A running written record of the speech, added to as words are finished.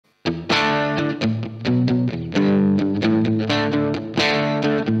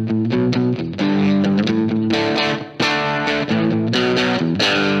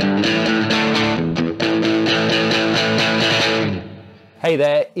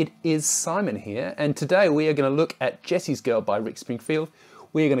it is Simon here, and today we are going to look at Jessie's Girl by Rick Springfield.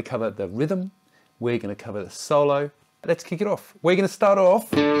 We're going to cover the rhythm, we're going to cover the solo. Let's kick it off. We're going to start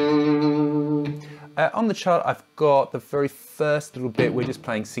off, on the chart I've got the very first little bit, we're just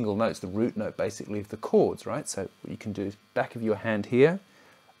playing single notes, the root note basically of the chords, right? So what you can do is back of your hand here,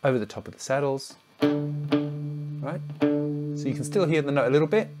 over the top of the saddles, right? So you can still hear the note a little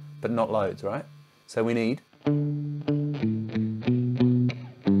bit, but not loads, right? So we need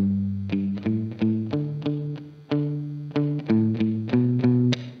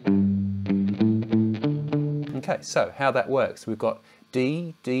okay, so how that works, we've got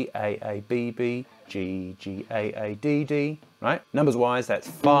D, D, A, A, B, B, G, G, A, A, D, D, right? Numbers wise, that's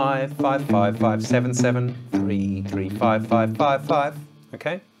 5, 5, 5, 5, 7, 7, 3, 3, 5, 5, 5, 5,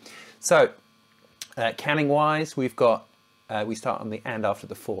 okay? So, counting wise, we've got, we start on the and after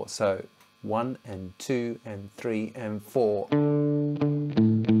the 4, so 1 and 2 and 3 and 4.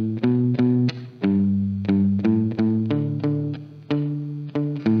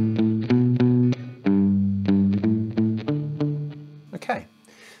 Okay,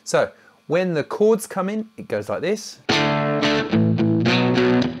 so when the chords come in, it goes like this.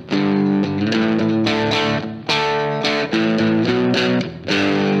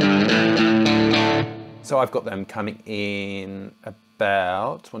 So I've got them coming in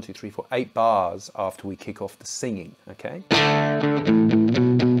about 1, 2, 3, 4, 8 bars after we kick off the singing, okay?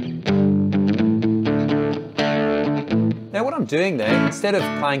 Now what I'm doing there, instead of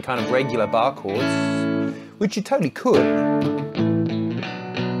playing kind of regular bar chords, which you totally could,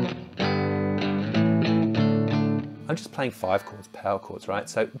 I'm just playing 5 chords, power chords, right?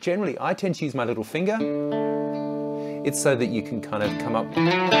 So generally I tend to use my little finger. It's so that you can kind of come up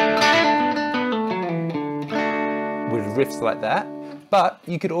with riffs like that, but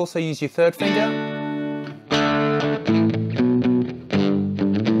you could also use your 3rd finger,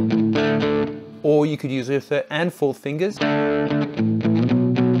 or you could use your 3rd and 4th fingers.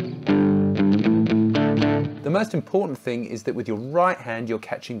 The most important thing is that with your right hand you're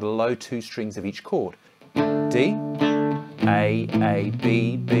catching the low 2 strings of each chord. D, A,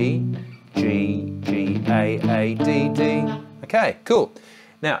 B, B, G, G, A, D, D. Okay, cool.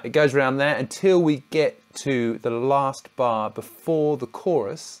 Now it goes around there until we get to the last bar before the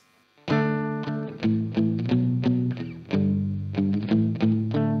chorus. And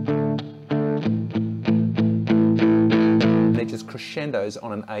it just crescendos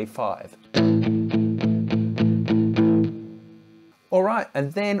on an A5. All right,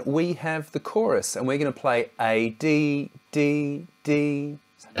 and then we have the chorus, and we're going to play A, D, D, D,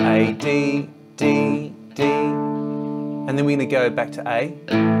 A, D, D, D, and then we're going to go back to A,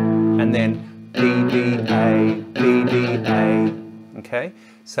 and then B, B, A, B, B, A, okay?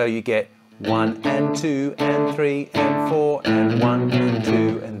 So you get 1 and 2 and 3 and 4 and 1 and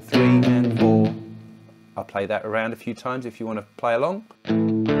 2 and 3 and 4. I'll play that around a few times if you want to play along.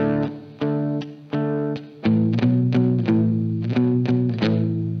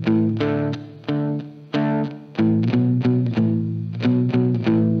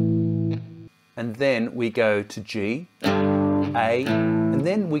 And then we go to G, A, and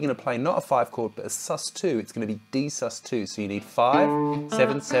then we're going to play not a 5 chord but a sus2. It's going to be D sus2. So you need 5,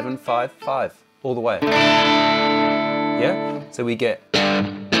 7, 7, 5, 5 all the way. Yeah? So we get.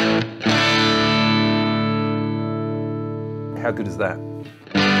 How good is that?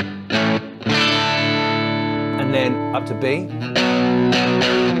 And then up to B.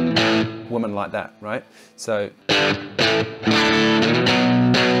 Woman like that, right? So.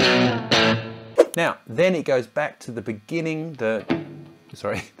 Now, then it goes back to the beginning, the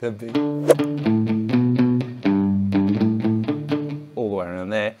all the way around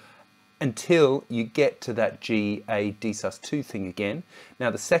there, until you get to that G, A, D sus2 thing again.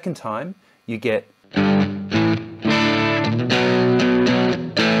 Now the second time, you get, and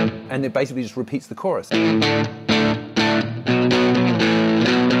it basically just repeats the chorus.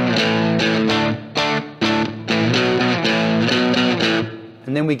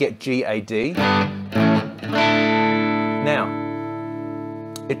 And then we get G, A, D. Now,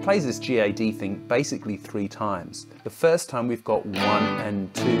 it plays this G, A, D thing basically 3 times. The first time we've got 1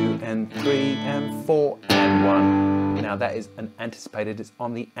 and 2 and 3 and 4 and 1. Now that is an anticipated, it's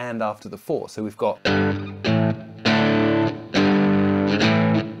on the and after the 4. So we've got. And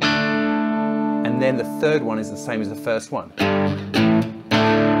then the third one is the same as the first one.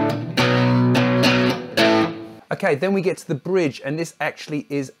 Okay, then we get to the bridge, and this actually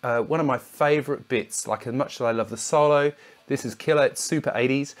is one of my favorite bits. Like, as much as I love the solo, this is killer, it's super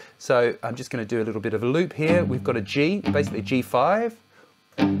 80s. So I'm just gonna do a little bit of a loop here. We've got a G, basically G5.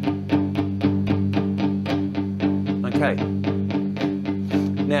 Okay.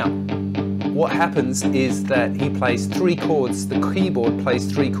 Now, what happens is that he plays 3 chords, the keyboard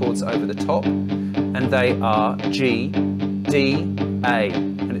plays 3 chords over the top, and they are G, D, A,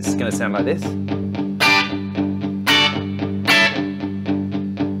 and it's going to sound like this.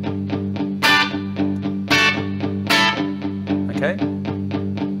 Okay.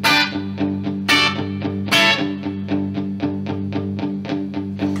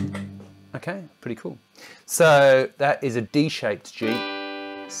 Okay, pretty cool. So that is a D-shaped G,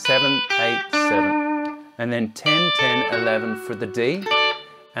 7, 8, 7, and then 10, 10, 11 for the D,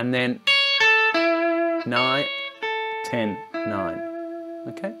 and then 9, 10, 9,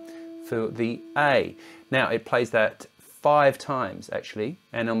 okay, for the A. Now it plays that 5 times actually,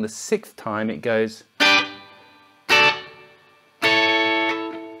 and on the 6th time it goes,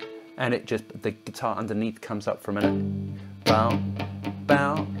 and it just, the guitar underneath comes up for a minute, bow,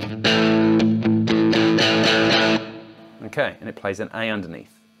 bow, okay, and it plays an A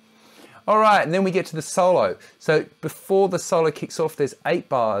underneath. All right, and then we get to the solo. So before the solo kicks off, there's 8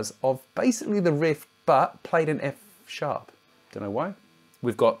 bars of basically the riff, but played in F sharp. Don't know why.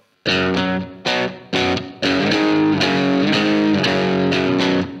 We've got,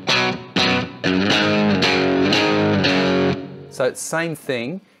 so it's same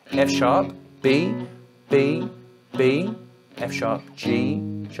thing, F sharp, B, B, B, F sharp, G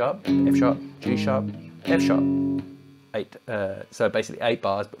sharp, F sharp, G sharp, F sharp. 8, so basically 8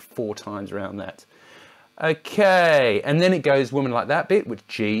 bars, but 4 times around that. Okay, and then it goes Woman Like That bit with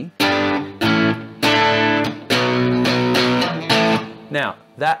G. Now,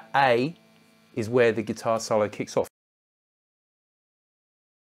 that A is where the guitar solo kicks off.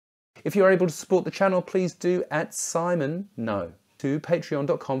 If you're able to support the channel, please do at Simon No. To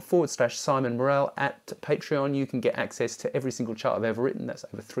patreon.com/Simon Morel. At Patreon, you can get access to every single chart I've ever written. That's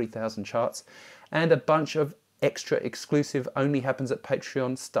over 3,000 charts. And a bunch of extra exclusive, only happens at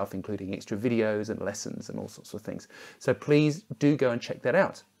Patreon stuff, including extra videos and lessons and all sorts of things. So please do go and check that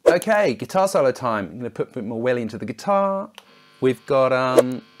out. Okay, guitar solo time. I'm going to put a bit more welly into the guitar. We've got,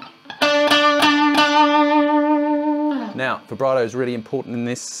 now, vibrato is really important in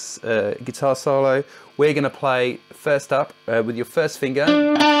this guitar solo. We're going to play first up with your first finger,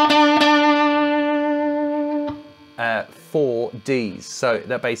 4 Ds. So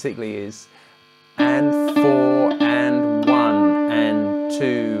that basically is and 4 and 1 and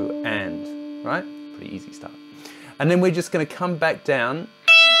 2 and, right? Pretty easy stuff. And then we're just going to come back down.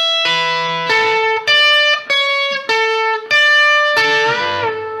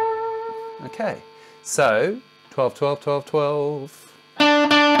 Okay, so 12, 12, 12, 12.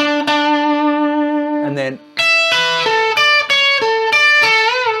 And then,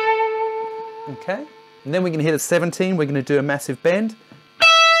 okay. And then we're going to hit a 17. We're going to do a massive bend.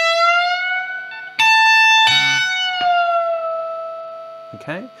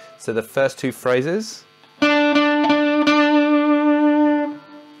 Okay, so the first 2 phrases.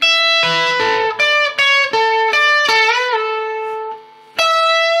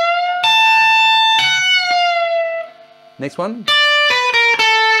 Next one.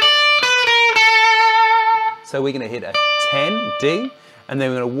 So we're going to hit a 10, D, and then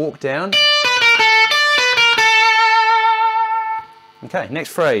we're going to walk down. Okay, next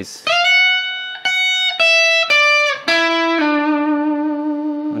phrase.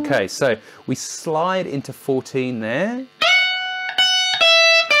 Okay, so we slide into 14 there.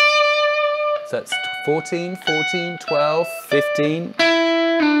 So it's 14, 14, 12, 15,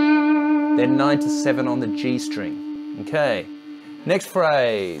 then 9 to 7 on the G string. Okay, next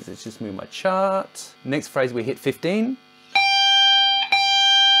phrase, let's just move my chart. Next phrase we hit 15.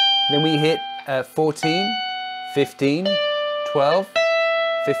 Then we hit 14, 15, 12,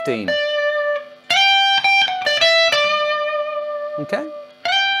 15. Okay.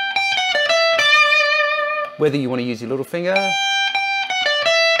 Whether you want to use your little finger,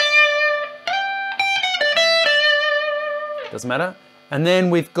 doesn't matter. And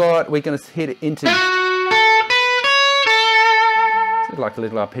then we're going to hit it into, like a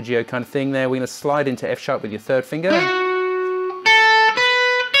little arpeggio kind of thing there. We're going to slide into F sharp with your 3rd finger.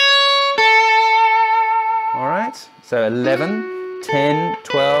 All right, so 11, 10,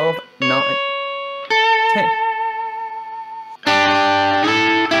 12, 9, 10.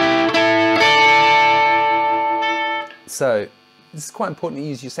 So this is quite important to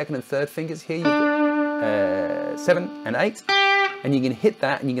use your 2nd and 3rd fingers here. You've got 7 and 8, and you're going to hit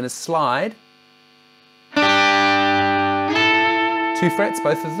that and you're going to slide 2 frets,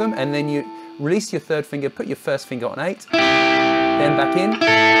 both of them, and then you release your 3rd finger, put your 1st finger on 8, then back in,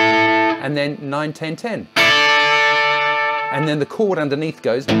 and then 9, 10, 10. And then the chord underneath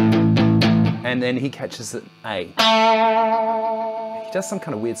goes, and then he catches an A. Just some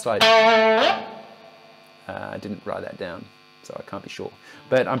kind of weird slide. I didn't write that down, so I can't be sure.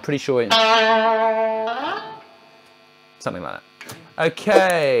 But I'm pretty sure something like that.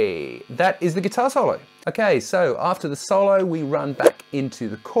 Okay, that is the guitar solo. Okay, so after the solo, we run back into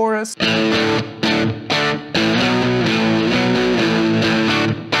the chorus.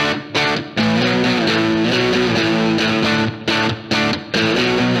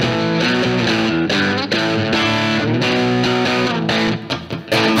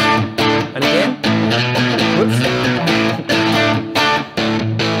 And again, whoops.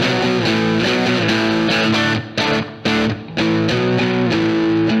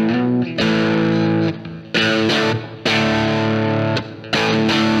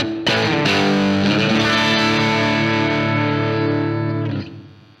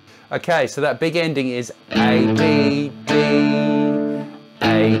 Okay, so that big ending is A, D, D,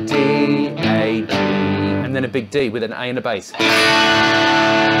 A, D, A, D, and then a big D with an A and a bass.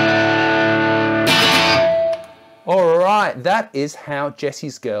 All right, that is how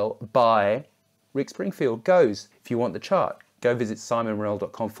Jessie's Girl by Rick Springfield goes. If you want the chart, go visit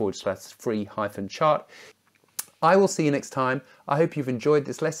simonmorell.com/free-chart. I will see you next time. I hope you've enjoyed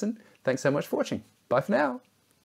this lesson. Thanks so much for watching. Bye for now.